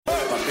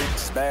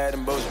It's bad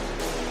and bullshit.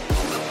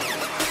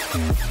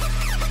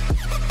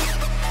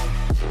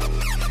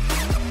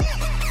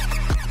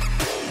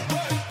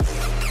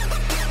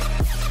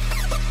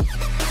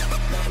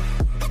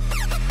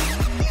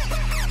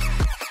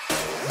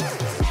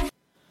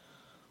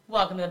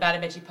 Welcome to the Bad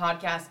and Bitchy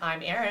podcast.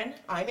 I'm Erin.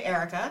 I'm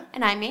Erica.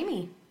 And I'm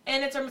Amy.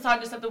 And it's our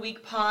Misogynist of the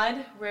Week pod,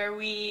 where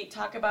we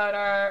talk about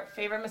our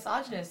favorite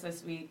misogynists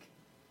this week.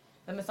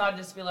 The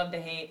misogynists we love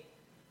to hate.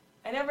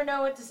 I never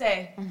know what to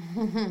say.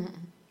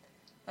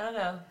 I don't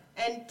know.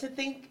 And to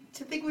think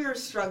we were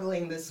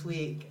struggling this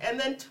week, and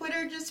then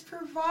Twitter just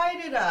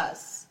provided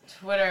us.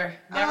 Twitter,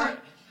 never,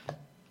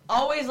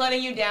 always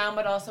letting you down,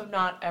 but also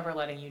not ever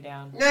letting you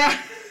down.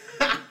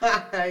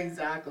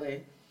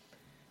 Exactly.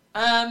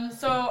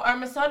 So our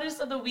misogynist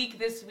of the week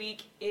this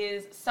week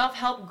is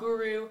self-help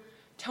guru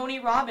Tony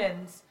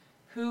Robbins,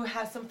 who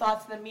has some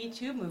thoughts on the Me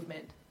Too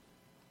movement.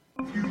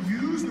 If you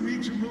use the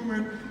Me Too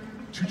movement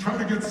to try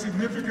to get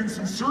significance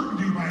and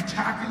certainty by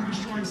attacking and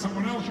destroying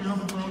someone else, you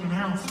haven't grown an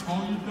ounce.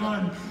 All you've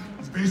done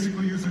is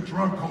basically use a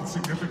drug called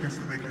significance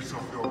to make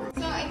yourself feel good.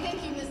 So I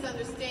think you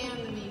misunderstand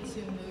the Me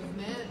Too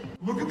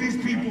movement. Look at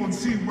these people and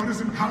see what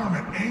is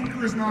empowerment.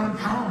 Anger is not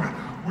empowerment.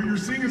 What you're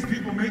seeing is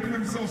people making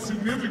themselves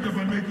significant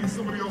by making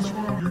somebody else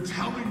wrong. You're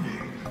telling me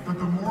that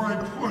the more I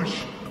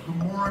push, the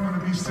more I'm going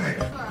to be safe.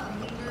 You are a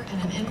leader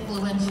and an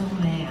influential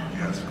man.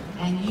 Yes.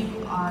 And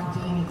you are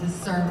doing a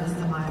disservice,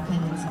 in my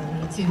opinion, to the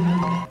Me Too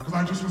movement. Because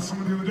I just was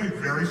someone the other day,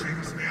 very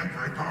famous man,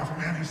 very powerful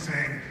man, who's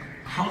saying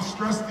how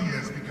stressed he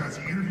is because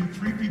he interviewed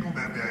 3 people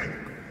that day.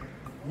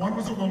 One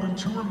was a woman,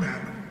 2 were men.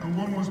 The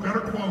one was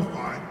better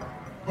qualified,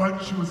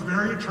 but she was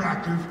very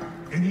attractive,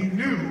 and he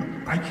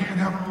knew I can't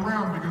have her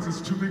around because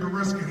it's too big a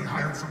risk, and he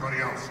hired somebody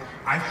else.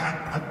 I've had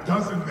a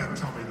dozen men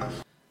tell me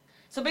this.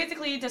 So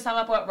basically, to sum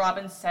up what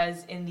Robbins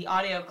says in the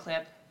audio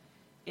clip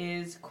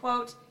is,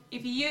 quote,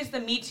 if you use the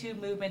Me Too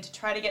movement to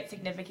try to get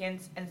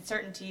significance and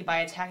certainty by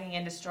attacking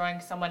and destroying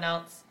someone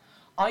else,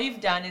 all you've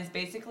done is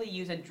basically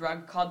use a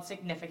drug called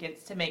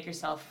significance to make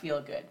yourself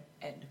feel good,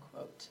 end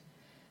quote.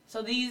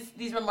 So these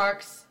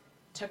remarks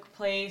took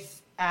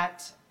place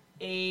at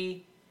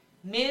a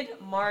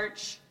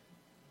mid-March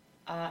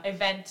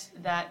event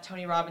that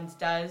Tony Robbins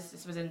does.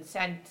 This was in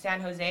San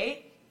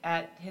Jose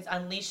at his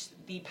Unleash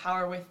the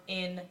Power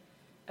Within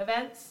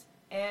events,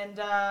 and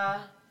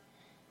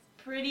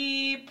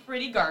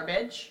pretty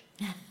garbage.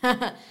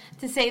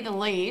 To say the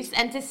least.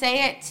 And to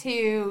say it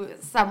to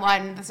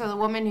someone, so the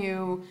woman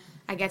who,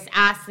 I guess,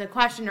 asked the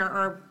question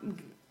or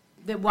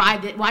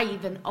why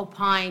even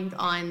opined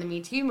on the Me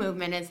Too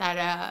movement is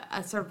that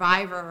a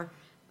survivor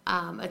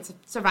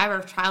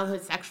of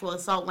childhood sexual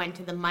assault went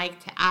to the mic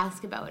to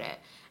ask about it.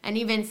 And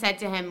even said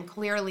to him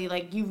clearly,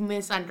 like, you've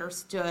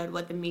misunderstood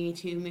what the Me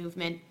Too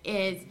movement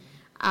is.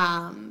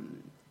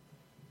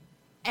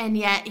 And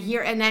yet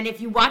then if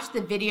you watch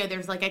the video,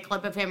 there's like a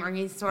clip of him where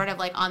he's sort of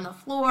like on the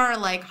floor,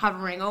 like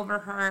hovering over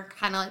her,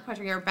 kind of like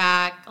pushing her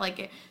back. Like,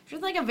 it's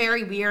just like a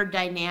very weird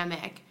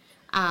dynamic.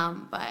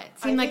 But it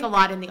seemed like a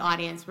lot in the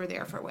audience were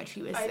there for what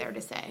he was there to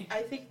say.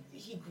 I think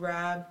he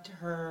grabbed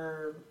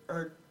her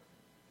or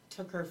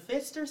took her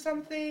fist or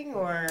something,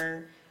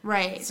 or...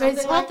 Right. So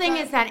his whole thing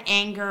is that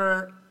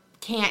anger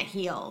can't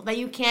heal, that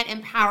you can't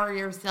empower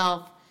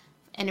yourself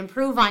and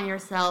improve on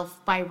yourself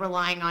by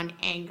relying on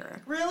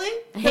anger.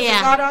 Really? Yeah.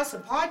 It got us a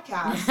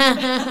podcast.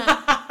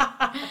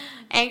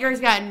 Anger's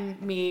gotten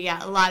me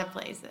a lot of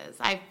places.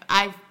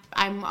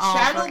 I'm all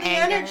Channel for the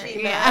anger.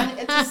 energy, man,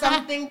 into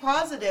something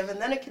positive,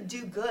 and then it could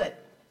do good.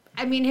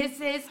 I mean,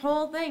 his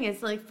whole thing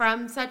is like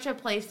from such a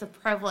place of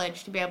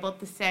privilege to be able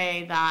to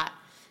say that,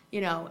 you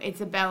know,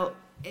 it's about,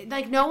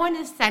 like, no one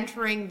is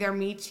centering their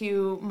Me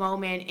Too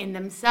moment in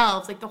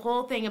themselves. Like, the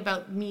whole thing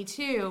about Me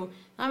Too,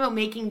 not about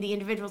making the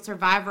individual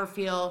survivor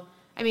feel,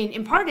 I mean,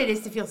 in part it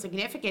is to feel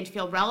significant, to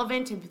feel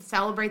relevant, to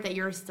celebrate that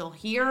you're still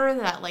here,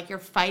 that, like, you're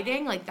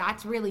fighting. Like,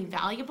 that's really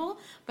valuable.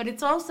 But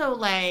it's also,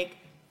 like,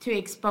 to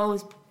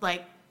expose,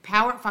 like,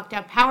 fucked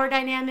up power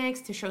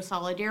dynamics, to show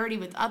solidarity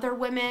with other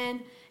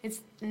women. It's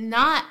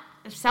not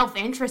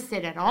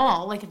self-interested at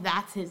all. Like, if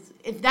that's his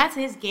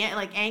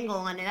angle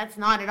on it, that's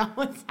not at all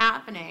what's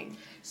happening.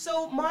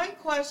 So my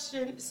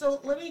question, so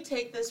let me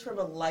take this from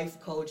a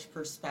life coach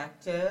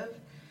perspective.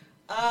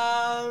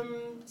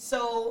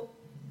 So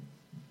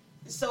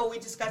we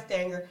discussed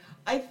anger.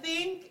 I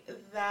think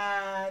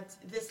that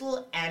this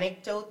little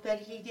anecdote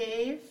that he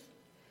gave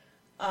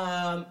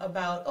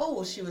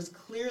about, she was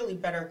clearly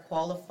better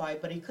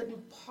qualified, but he couldn't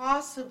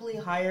possibly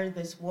hire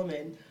this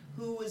woman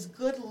who was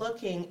good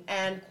looking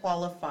and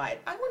qualified.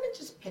 I want to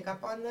just pick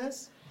up on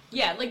this.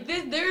 Yeah, like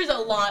there's a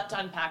lot to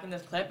unpack in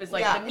this clip. It's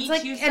like the Me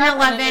Too stuff,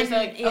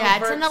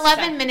 it's an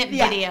 11-minute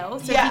video.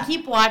 So if you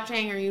keep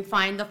watching or you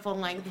find the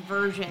full-length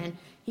version,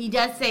 he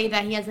does say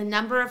that he has a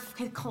number of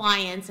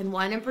clients, and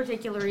one in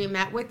particular he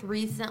met with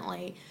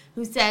recently,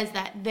 who says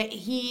that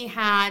he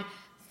had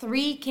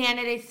 4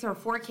 candidates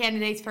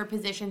for a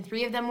position.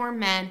 3 of them were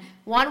men.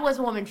 One was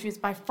a woman. She was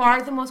by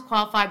far the most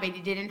qualified, but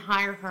he didn't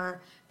hire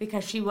her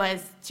because she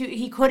was too.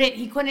 He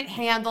couldn't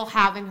handle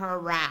having her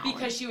around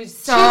because she was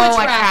so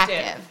too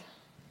attractive.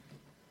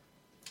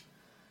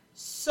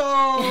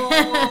 So,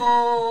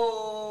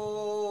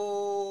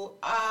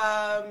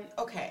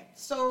 okay.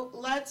 So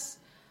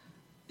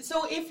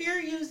if you're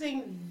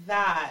using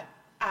that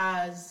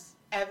as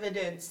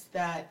evidence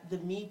that the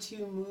Me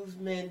Too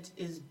movement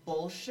is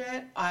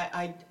bullshit,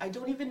 I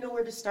don't even know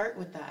where to start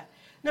with that.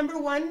 Number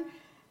one,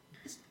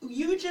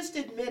 you just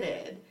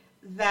admitted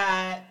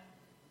that,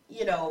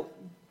 the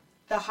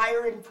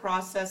hiring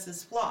process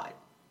is flawed.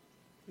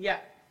 Yeah.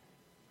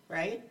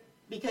 Right?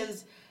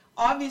 Because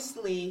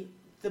obviously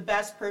the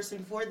best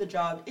person for the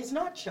job is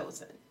not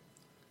chosen.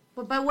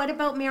 Well, but what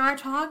about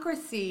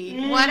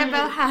meritocracy? What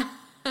about how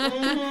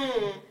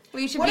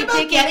we should What be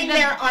about getting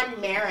there on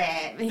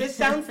merit? This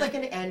sounds like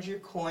an Andrew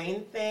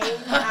Coyne thing,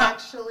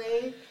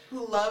 actually,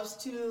 who loves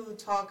to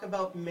talk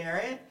about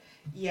merit,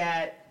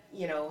 yet,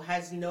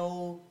 has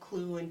no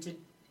clue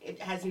it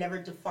has never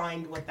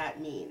defined what that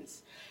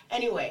means.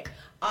 Anyway,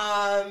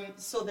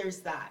 so there's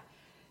that.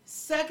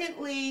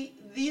 Secondly,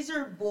 these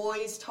are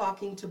boys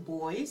talking to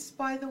boys,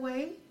 by the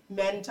way,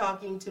 men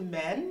talking to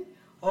men.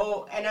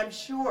 Oh, and I'm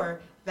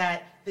sure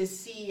that the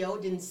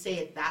CEO didn't say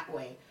it that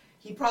way.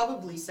 He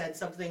probably said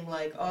something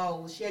like, oh,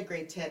 well, she had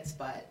great tits,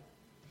 but...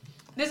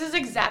 This is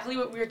exactly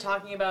what we were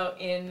talking about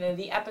in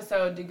the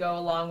episode to go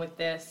along with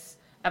this,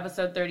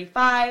 episode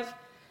 35,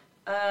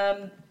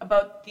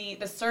 about the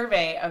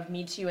survey of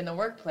Me Too in the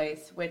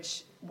workplace,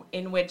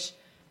 in which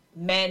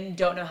men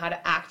don't know how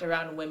to act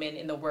around women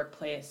in the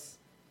workplace.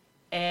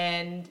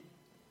 And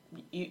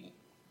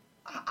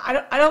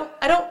I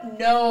don't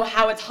know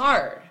how it's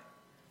hard.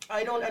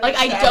 I don't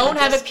understand. I don't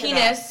have a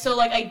penis, so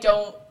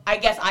I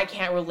guess I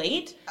can't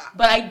relate,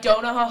 but I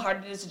don't know how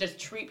hard it is to just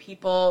treat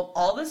people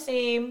all the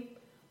same,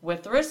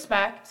 with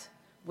respect,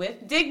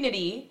 with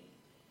dignity,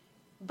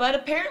 but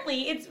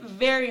apparently it's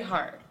very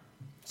hard.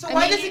 So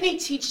why doesn't he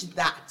teach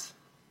that?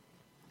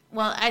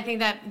 Well, I think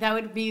that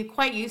would be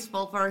quite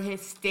useful for his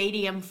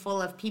stadium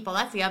full of people.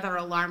 That's the other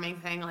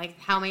alarming thing, like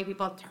how many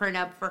people turn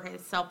up for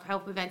his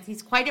self-help events.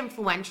 He's quite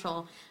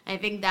influential. I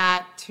think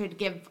that should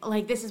give,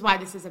 this is why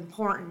this is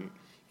important,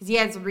 because he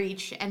has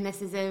reach, and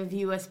this is a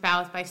view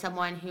espoused by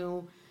someone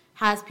who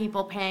has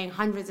people paying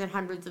hundreds and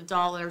hundreds of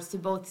dollars to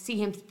both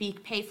see him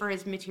speak, pay for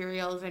his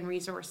materials and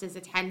resources,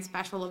 attend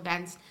special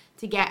events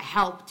to get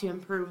help to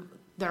improve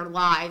their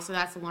lives. So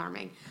that's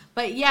alarming.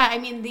 But yeah, I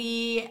mean,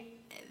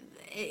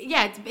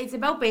 it's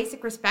about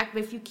basic respect,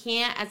 but if you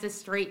can't, as a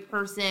straight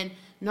person,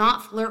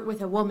 not flirt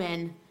with a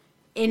woman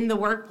in the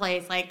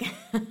workplace,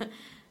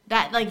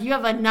 that, you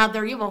have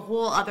a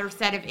whole other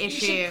set of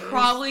issues. You should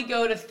probably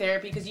go to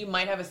therapy because you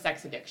might have a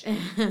sex addiction.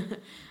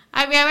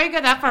 I mean, I wouldn't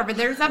go that far, but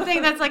there's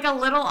something that's a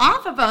little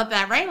off about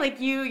that, right?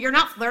 You're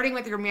not flirting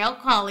with your male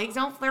colleagues.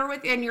 Don't flirt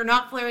with, and you're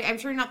not flirting. I'm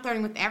sure you're not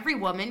flirting with every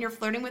woman. You're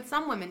flirting with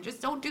some women.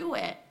 Just don't do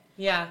it.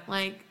 Yeah.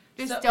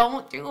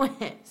 Don't do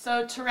it.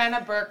 So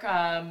Tarana Burke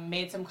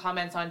made some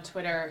comments on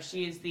Twitter.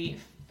 She is the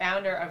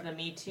founder of the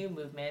Me Too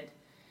movement,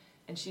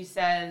 and she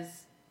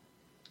says,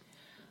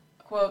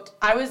 quote,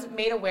 I was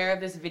made aware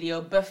of this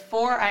video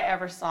before I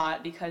ever saw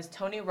it because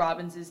Tony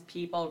Robbins'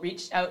 people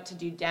reached out to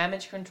do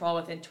damage control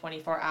within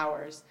 24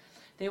 hours.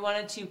 They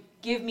wanted to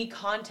give me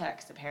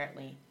context,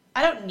 apparently.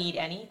 I don't need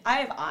any. I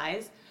have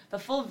eyes. The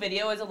full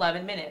video is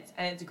 11 minutes,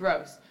 and it's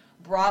gross.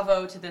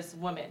 Bravo to this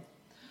woman.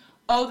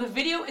 Oh, the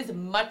video is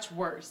much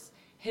worse.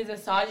 His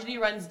misogyny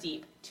runs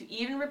deep. To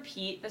even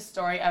repeat the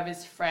story of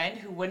his friend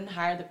who wouldn't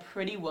hire the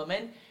pretty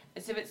woman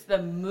as if it's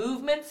the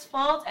movement's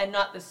fault and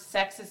not the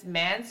sexist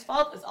man's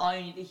fault is all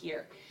you need to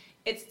hear.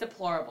 It's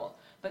deplorable.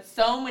 But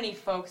so many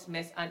folks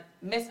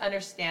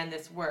misunderstand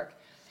this work.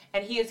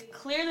 And he is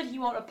clear that he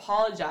won't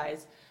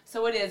apologize,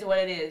 so it is what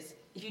it is.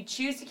 If you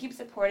choose to keep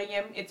supporting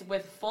him, it's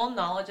with full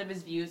knowledge of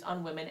his views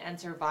on women and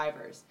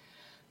survivors.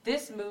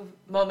 This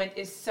moment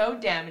is so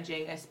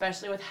damaging,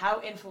 especially with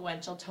how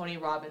influential Tony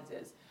Robbins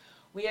is.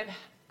 We have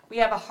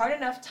a hard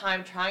enough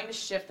time trying to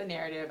shift the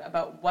narrative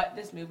about what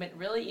this movement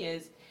really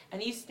is,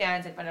 and he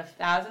stands in front of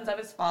thousands of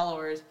his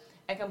followers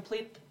and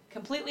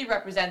completely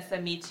represents the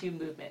Me Too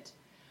movement.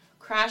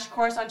 Crash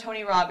Course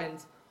Tony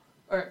Robbins.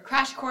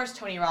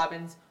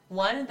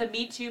 1, the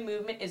Me Too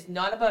movement is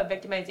not about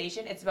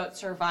victimization, it's about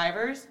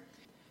survivors.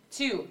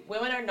 2,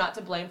 women are not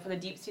to blame for the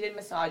deep-seated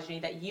misogyny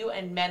that you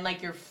and men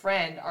like your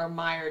friend are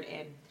mired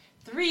in.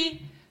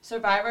 3,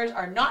 survivors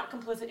are not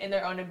complicit in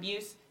their own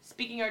abuse.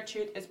 Speaking our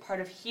truth is part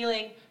of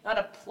healing, not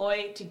a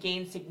ploy to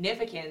gain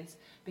significance,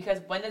 because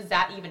when does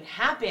that even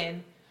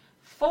happen?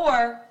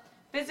 4,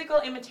 physical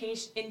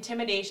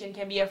intimidation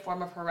can be a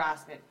form of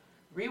harassment.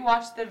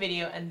 Rewatch the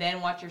video and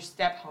then watch your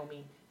step,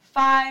 homie.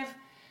 5,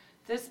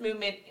 this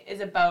movement is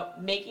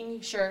about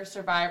making sure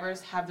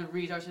survivors have the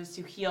resources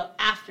to heal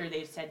after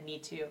they've said Me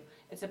Too.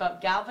 It's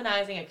about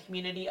galvanizing a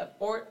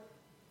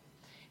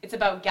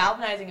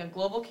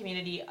global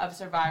community of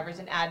survivors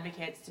and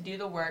advocates to do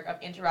the work of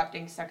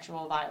interrupting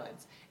sexual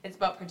violence. It's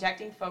about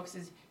protecting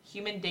folks'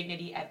 human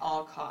dignity at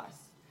all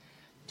costs.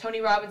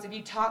 Tony Robbins, if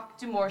you talk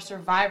to more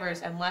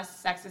survivors and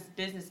less sexist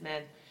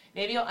businessmen,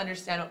 maybe you'll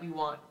understand what we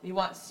want. We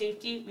want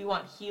safety, we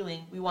want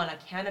healing, we want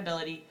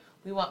accountability,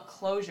 we want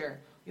closure.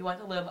 We want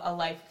to live a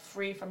life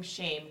free from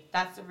shame.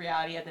 That's the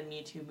reality of the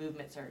Me Too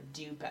movement, sir.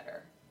 Do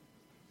better.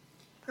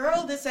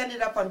 Girl, this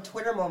ended up on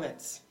Twitter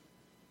Moments.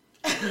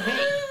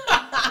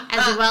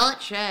 As well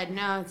it should.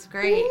 No, it's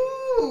great.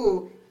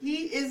 Ooh,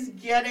 he is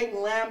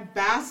getting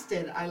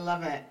lambasted. I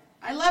love it.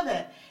 I love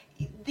it.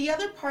 The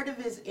other part of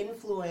his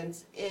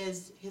influence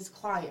is his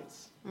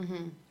clients.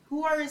 Mm-hmm.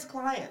 Who are his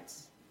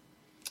clients?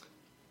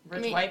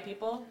 Rich white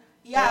people?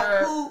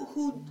 Yeah,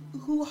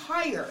 who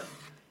hire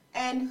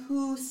and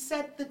who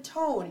set the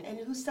tone and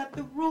who set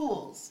the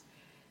rules.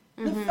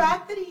 The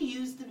fact that he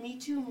used the Me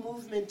Too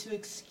movement to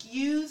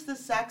excuse the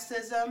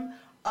sexism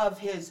of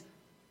his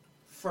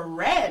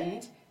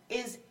friend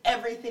is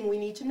everything we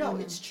need to know.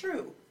 It's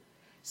true.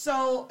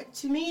 So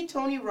to me,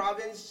 Tony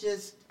Robbins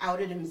just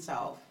outed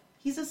himself.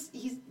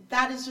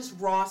 That is just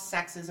raw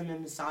sexism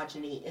and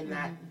misogyny in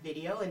that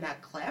video, in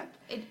that clip.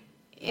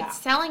 It's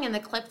telling in the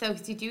clip, though,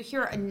 because you do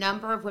hear a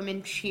number of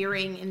women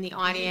cheering in the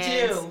audience.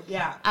 You do,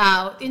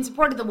 yeah. In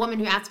support of the woman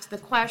who asks the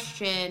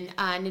question,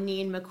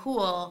 Nanine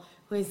McCool,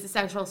 who is the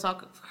sexual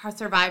assault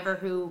survivor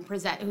who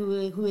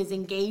is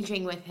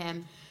engaging with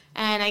him.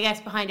 And I guess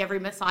behind every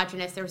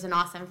misogynist, there's an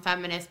awesome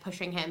feminist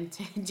pushing him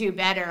to do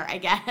better, I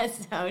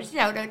guess. So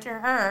shout out to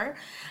her.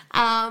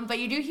 But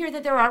you do hear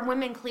that there are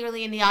women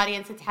clearly in the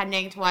audience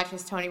attending to watch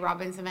this Tony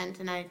Robbins event.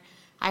 And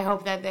I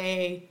hope that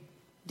they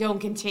don't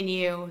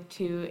continue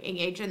to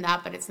engage in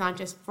that. But it's not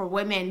just for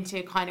women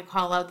to kind of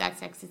call out that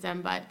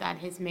sexism, but that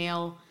his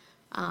male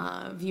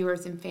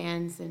viewers and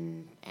fans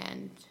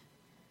and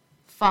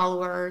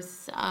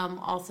followers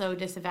also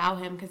disavow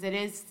him. Because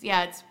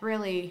it's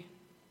really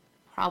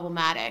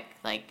problematic.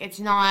 Like, it's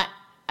not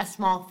a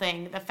small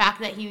thing. The fact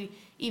that he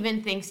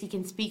even thinks he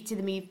can speak to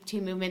the Me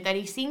Too movement, that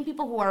he's seeing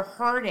people who are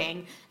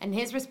hurting, and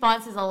his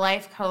response as a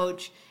life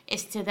coach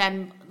is to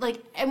then,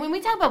 like, and when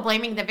we talk about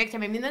blaming the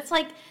victim, I mean, that's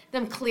like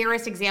the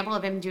clearest example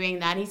of him doing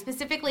that. He's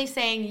specifically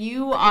saying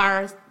you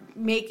are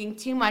making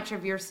too much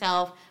of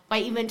yourself by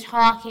even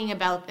talking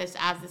about this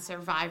as a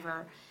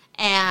survivor,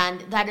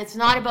 and that it's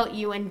not about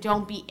you, and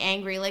don't be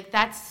angry. Like,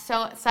 that's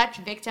such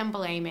victim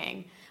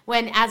blaming.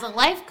 When, as a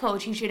life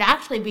coach, he should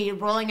actually be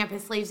rolling up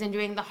his sleeves and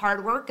doing the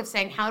hard work of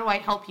saying, how do I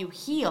help you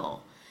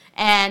heal?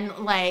 And,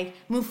 like,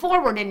 move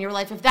forward in your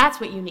life if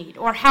that's what you need.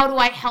 Or how do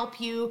I help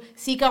you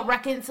seek out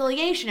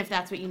reconciliation if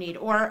that's what you need?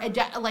 Or,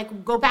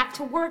 like, go back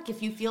to work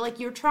if you feel like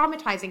you're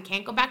traumatized and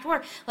can't go back to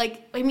work.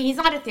 Like, I mean, he's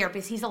not a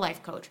therapist. He's a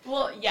life coach.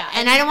 Well, yeah.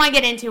 And I don't want to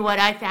get into what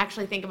I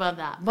actually think about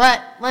that.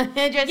 But let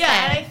me just say.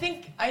 Yeah, and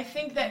I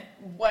think that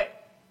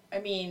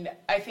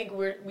I think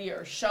we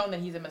are shown that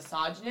he's a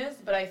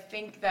misogynist, but I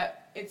think that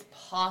it's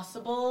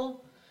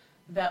possible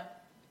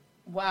that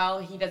while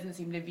he doesn't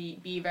seem to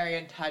be very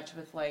in touch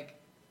with like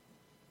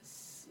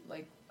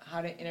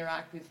how to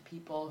interact with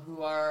people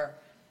who are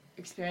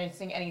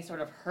experiencing any sort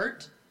of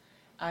hurt,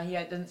 he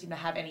doesn't seem to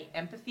have any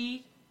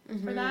empathy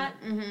for that.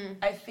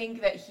 I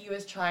think that he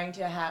was trying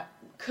to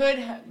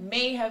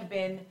may have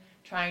been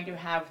trying to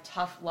have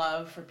tough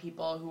love for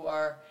people who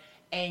are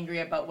angry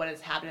about what has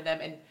happened to them,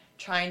 and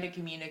trying to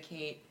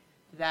communicate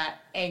that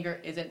anger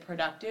isn't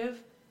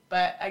productive.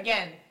 But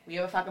again, we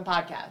have a fucking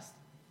podcast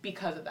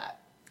because of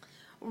that.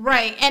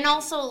 Right. And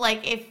also,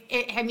 like,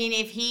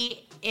 if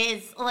he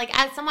is, like,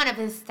 as someone of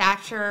his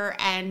stature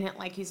and,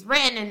 like, he's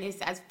written and is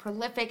as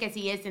prolific as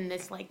he is in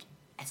this, like,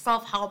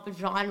 self-help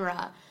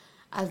genre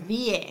of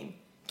being,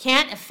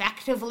 can't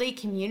effectively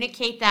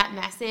communicate that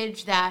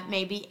message that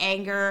maybe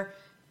anger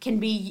can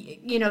be,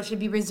 should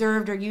be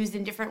reserved or used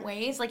in different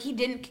ways. Like, he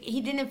didn't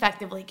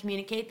effectively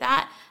communicate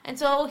that. And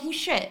so he's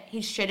shit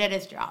at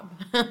his job.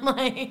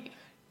 Like,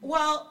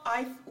 well,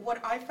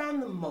 what I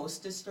found the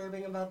most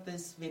disturbing about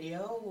this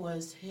video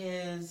was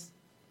his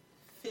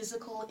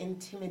physical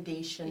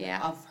intimidation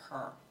of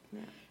her.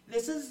 Yeah.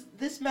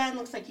 This man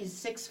looks like he's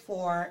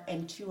 6'4"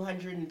 and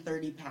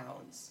 230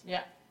 pounds.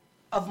 Yeah.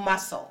 Of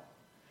muscle.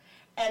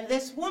 And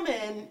this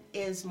woman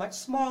is much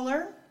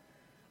smaller,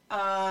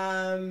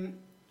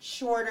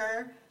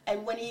 shorter,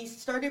 and when he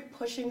started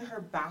pushing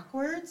her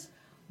backwards,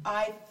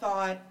 I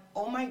thought,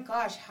 oh my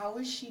gosh, how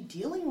is she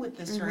dealing with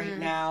this right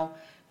now,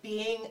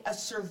 being a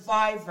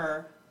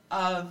survivor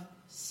of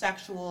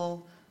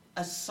sexual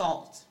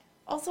assault?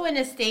 Also in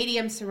a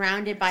stadium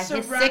surrounded by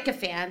his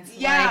sycophants.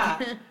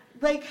 Yeah.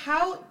 Like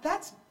how,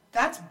 that's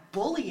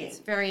bullying. It's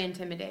very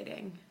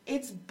intimidating.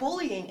 It's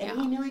bullying,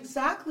 and he knew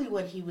exactly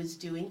what he was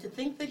doing. To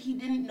think that he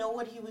didn't know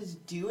what he was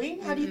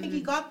doing, how do you think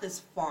he got this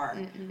far?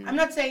 I'm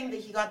not saying that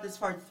he got this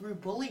far through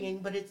bullying,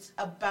 but it's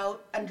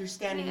about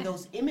understanding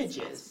those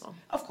images.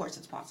 Of course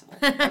it's possible.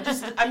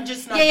 I'm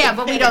just not. Yeah,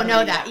 but we don't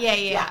know that.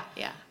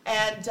 Yeah.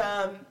 And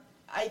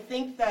I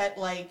think that,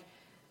 like,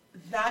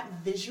 that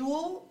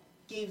visual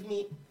gave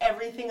me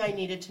everything I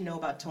needed to know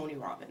about Tony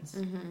Robbins.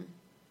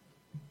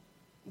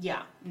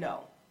 Yeah,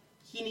 no.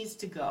 He needs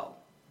to go.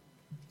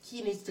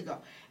 He needs to go.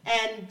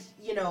 And,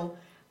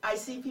 I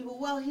see people,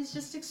 well, he's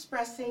just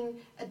expressing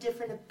a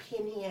different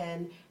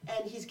opinion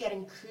and he's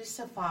getting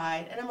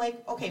crucified. And I'm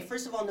like, okay,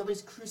 first of all,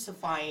 nobody's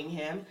crucifying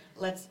him.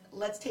 Let's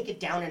take it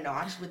down a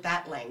notch with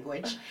that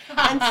language.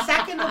 And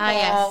second of all,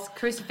 yes,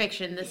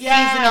 crucifixion, the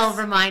seasonal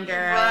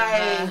reminder.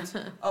 Right.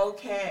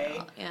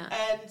 Okay. Yeah.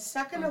 And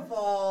second of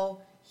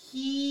all,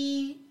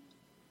 he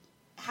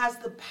has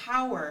the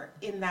power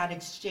in that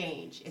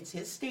exchange. It's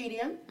his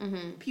stadium.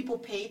 People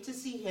pay to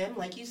see him.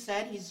 Like you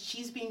said,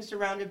 she's being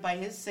surrounded by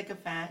his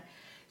sycophant.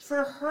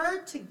 For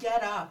her to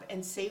get up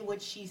and say what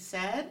she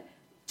said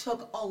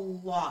took a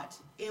lot.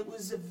 It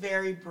was a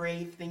very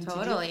brave thing to do.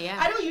 Totally, yeah.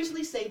 I don't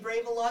usually say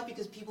brave a lot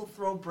because people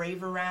throw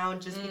brave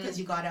around just because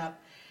you got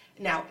up.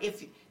 Now,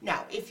 if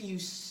you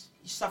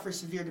suffer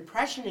severe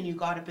depression and you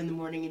got up in the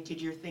morning and did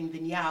your thing,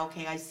 then yeah,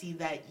 okay, I see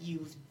that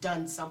you've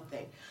done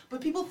something. But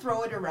people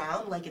throw it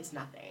around like it's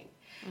nothing.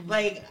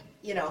 Like,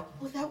 well,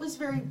 that was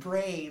very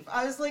brave.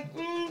 I was like,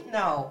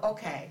 no,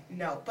 okay,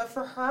 no. But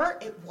for her,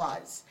 it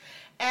was.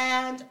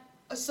 And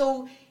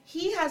so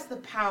he has the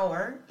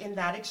power in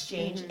that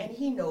exchange, and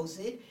he knows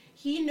it.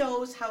 He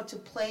knows how to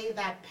play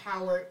that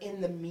power in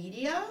the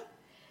media.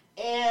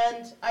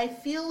 And I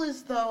feel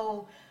as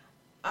though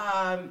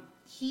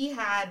he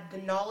had the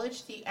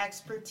knowledge, the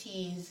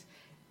expertise,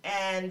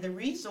 and the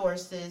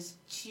resources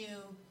to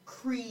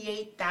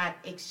create that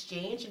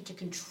exchange and to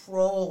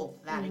control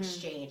that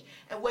exchange.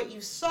 And what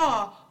you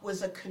saw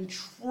was a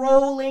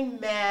controlling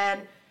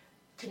man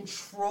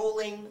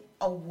controlling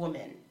a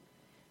woman.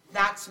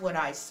 That's what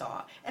I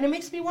saw. And it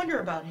makes me wonder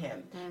about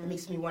him. It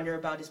makes me wonder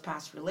about his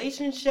past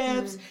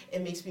relationships.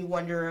 It makes me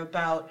wonder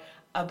about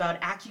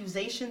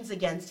accusations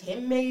against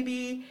him,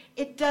 maybe.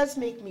 It does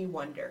make me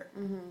wonder.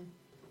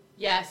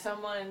 Yeah,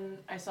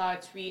 I saw a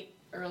tweet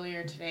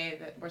earlier today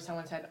where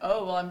someone said,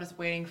 "Oh, well, I'm just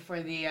waiting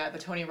for the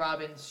Tony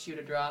Robbins shoe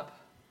to drop."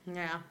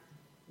 Yeah.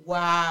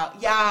 Wow.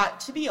 Yeah,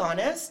 to be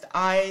honest,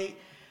 I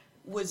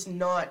was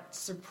not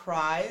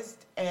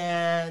surprised,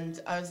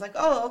 and I was like,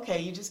 oh,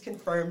 okay, you just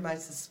confirmed my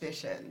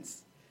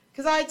suspicions.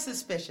 Because I had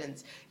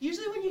suspicions.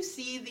 Usually when you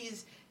see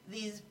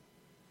these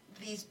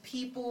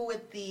people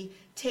with the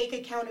take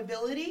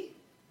accountability,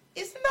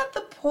 isn't that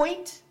the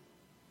point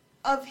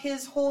of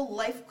his whole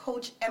life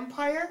coach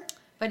empire?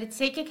 But it's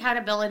take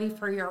accountability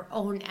for your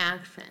own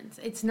actions.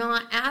 It's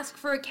not ask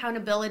for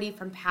accountability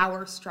from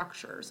power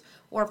structures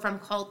or from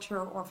culture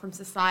or from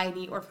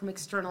society or from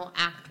external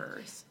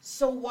actors.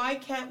 So why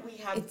can't we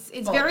have It's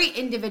both? very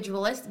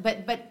individualist,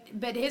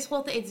 but his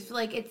whole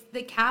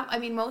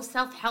thing, most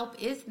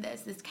self-help is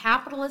this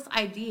capitalist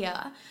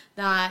idea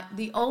that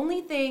the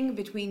only thing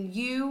between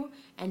you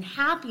and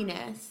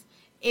happiness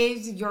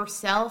is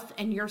yourself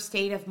and your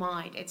state of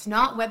mind. It's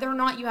not whether or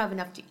not you have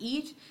enough to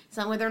eat. It's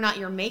not whether or not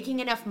you're making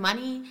enough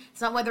money.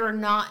 It's not whether or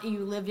not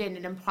you lived in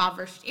an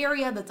impoverished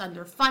area that's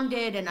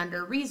underfunded and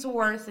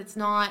under-resourced. It's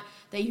not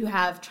that you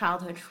have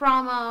childhood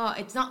trauma.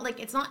 It's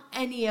not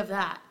any of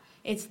that.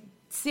 It's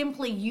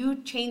simply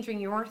you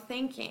changing your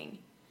thinking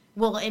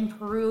will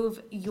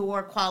improve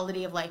your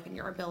quality of life and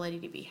your ability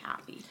to be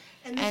happy.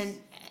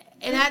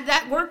 And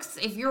that works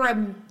if you're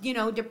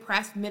a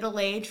depressed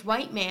middle-aged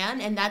white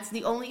man, and that's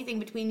the only thing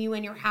between you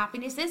and your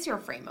happiness is your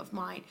frame of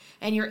mind,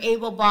 and you're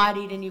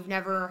able-bodied and you've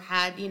never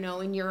had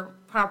and you're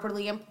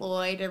properly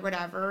employed or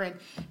whatever,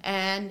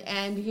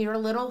 and you're a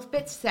little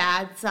bit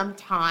sad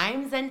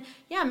sometimes, and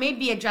yeah,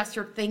 maybe adjust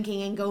your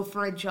thinking and go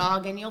for a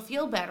jog and you'll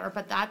feel better,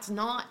 but that's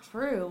not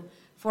true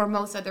for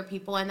most other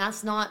people, and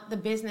that's not the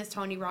business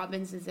Tony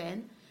Robbins is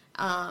in.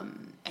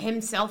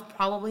 Himself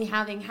probably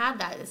having had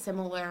that a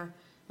similar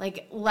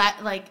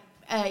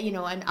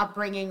an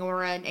upbringing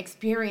or an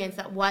experience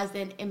that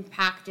wasn't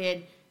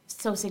impacted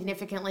so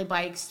significantly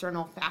by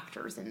external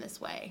factors in this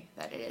way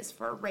that it is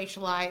for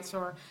racialized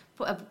or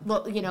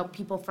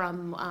people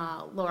from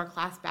lower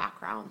class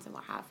backgrounds and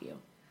what have you.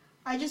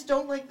 I just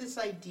don't like this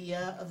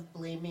idea of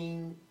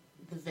blaming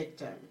the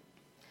victim.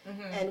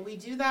 And we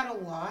do that a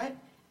lot,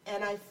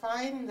 and I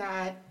find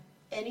that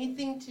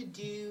anything to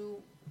do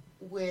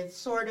with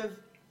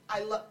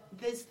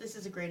this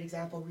is a great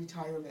example,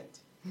 retirement.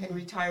 And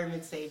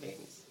retirement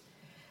savings.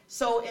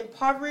 So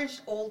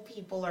impoverished old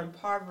people are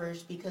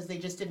impoverished because they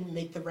just didn't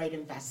make the right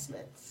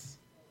investments.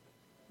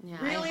 Yeah,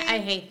 really? I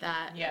hate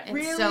that. Yeah. It's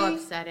Really? so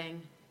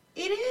upsetting.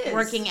 It is.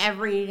 Working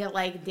every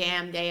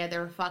damn day of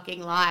their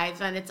fucking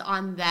lives, and it's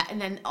on that,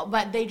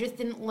 but they just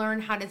didn't learn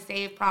how to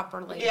save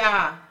properly.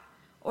 Yeah.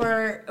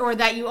 Or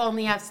that you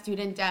only have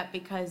student debt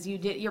because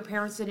your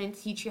parents didn't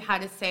teach you how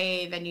to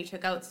save and you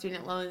took out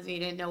student loans and you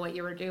didn't know what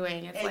you were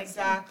doing. It's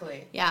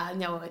exactly.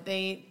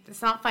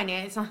 It's not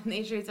finance. It's not the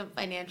issues of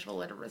financial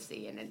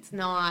literacy, and it's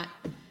not.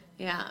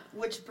 Yeah.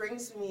 Which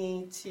brings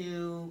me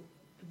to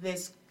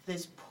this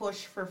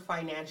push for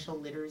financial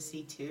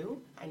literacy too.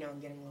 I know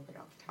I'm getting a little bit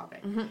off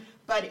topic,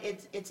 but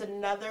it's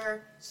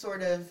another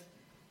sort of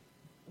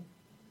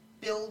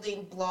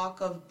building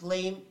block of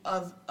blame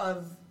of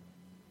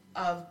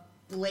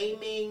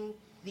blaming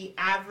the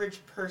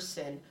average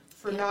person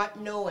for not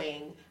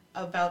knowing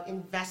about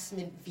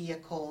investment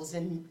vehicles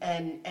and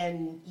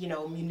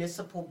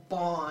municipal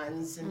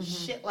bonds and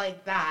shit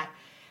like that,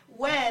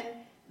 when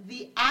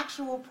the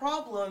actual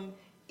problem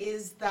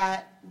is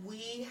that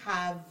we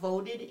have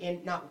voted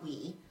in, not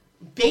we,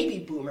 baby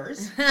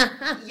boomers,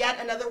 yet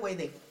another way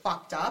they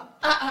fucked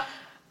up,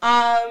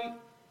 have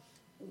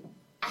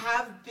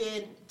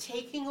been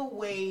taking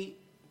away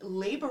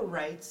labor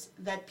rights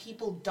that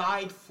people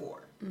died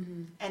for,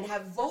 and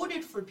have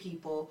voted for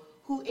people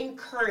who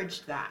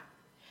encouraged that.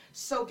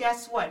 So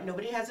guess what?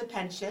 Nobody has a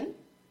pension.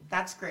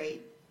 That's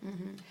great.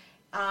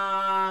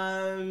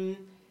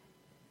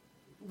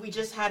 We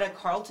just had a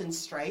Carlton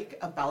strike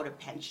about a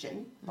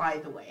pension, by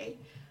the way.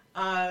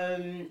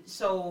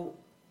 So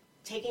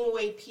taking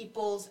away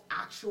people's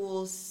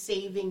actual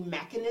saving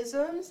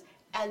mechanisms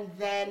and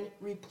then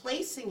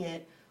replacing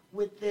it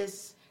with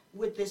this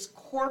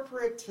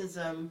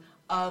corporatism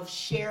of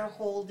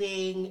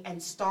shareholding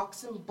and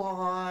stocks and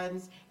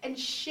bonds and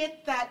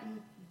shit that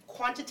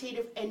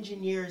quantitative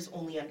engineers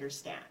only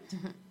understand.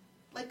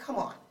 Like, come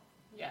on.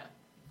 Yeah.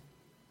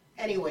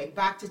 Anyway,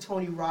 back to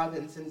Tony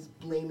Robbins and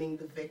blaming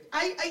the victim.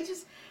 I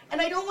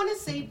don't want to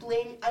say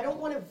blame, I don't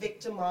want to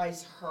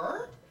victimize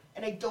her,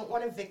 and I don't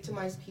want to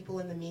victimize people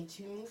in the Me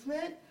Too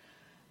movement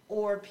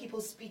or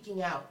people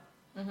speaking out.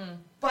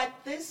 But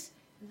this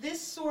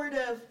sort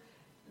of,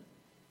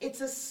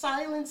 it's a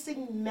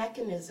silencing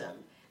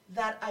mechanism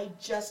that I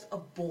just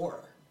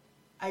abhor.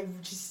 I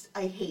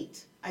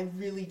hate. I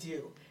really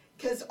do.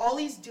 Because all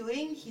he's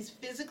doing, he's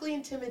physically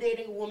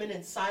intimidating a woman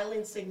and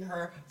silencing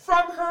her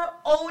from her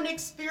own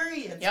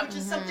experience, which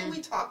is something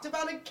we talked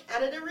about in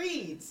Canada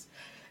Reads.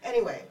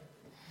 Anyway,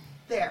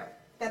 there.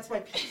 That's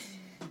my piece.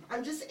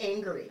 I'm just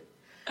angry.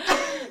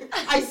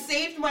 I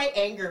saved my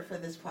anger for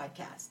this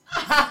podcast.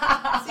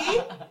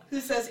 See? Who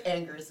says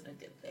anger isn't a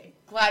good thing?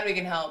 Glad we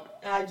can help.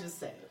 I just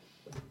say it.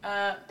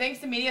 Thanks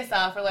to Media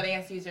Style for letting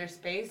us use their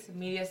space.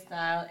 Media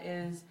Style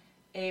is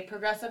a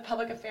progressive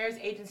public affairs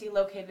agency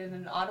located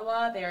in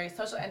Ottawa. They are a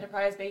social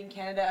enterprise making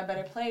Canada a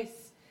better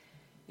place.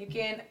 You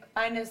can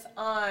find us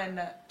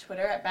on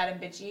Twitter at Bad and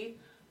Bitchy,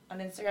 on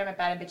Instagram at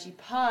Bad and Bitchy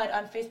Pod,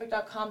 on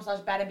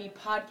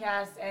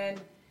Facebook.com/BadandBPodcast,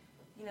 and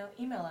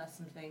email us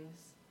some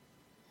things.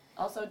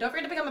 Also, don't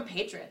forget to become a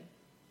patron.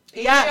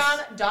 Yes.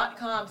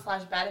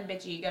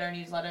 Patreon.com/badandbitchy. Get our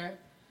newsletter.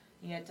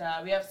 We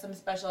have some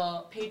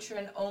special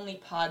patron-only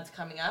pods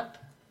coming up.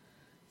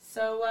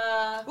 So,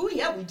 oh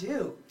yeah, we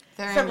do.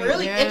 Some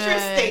really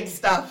interesting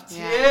stuff too.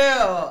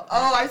 Yeah.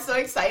 Oh, I'm so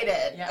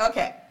excited. Yeah.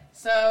 Okay.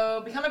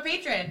 So become a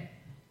patron.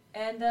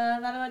 And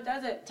that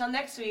does it. Till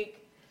next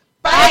week.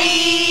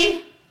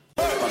 Bye!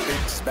 My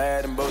bitch is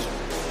bad and bullshit.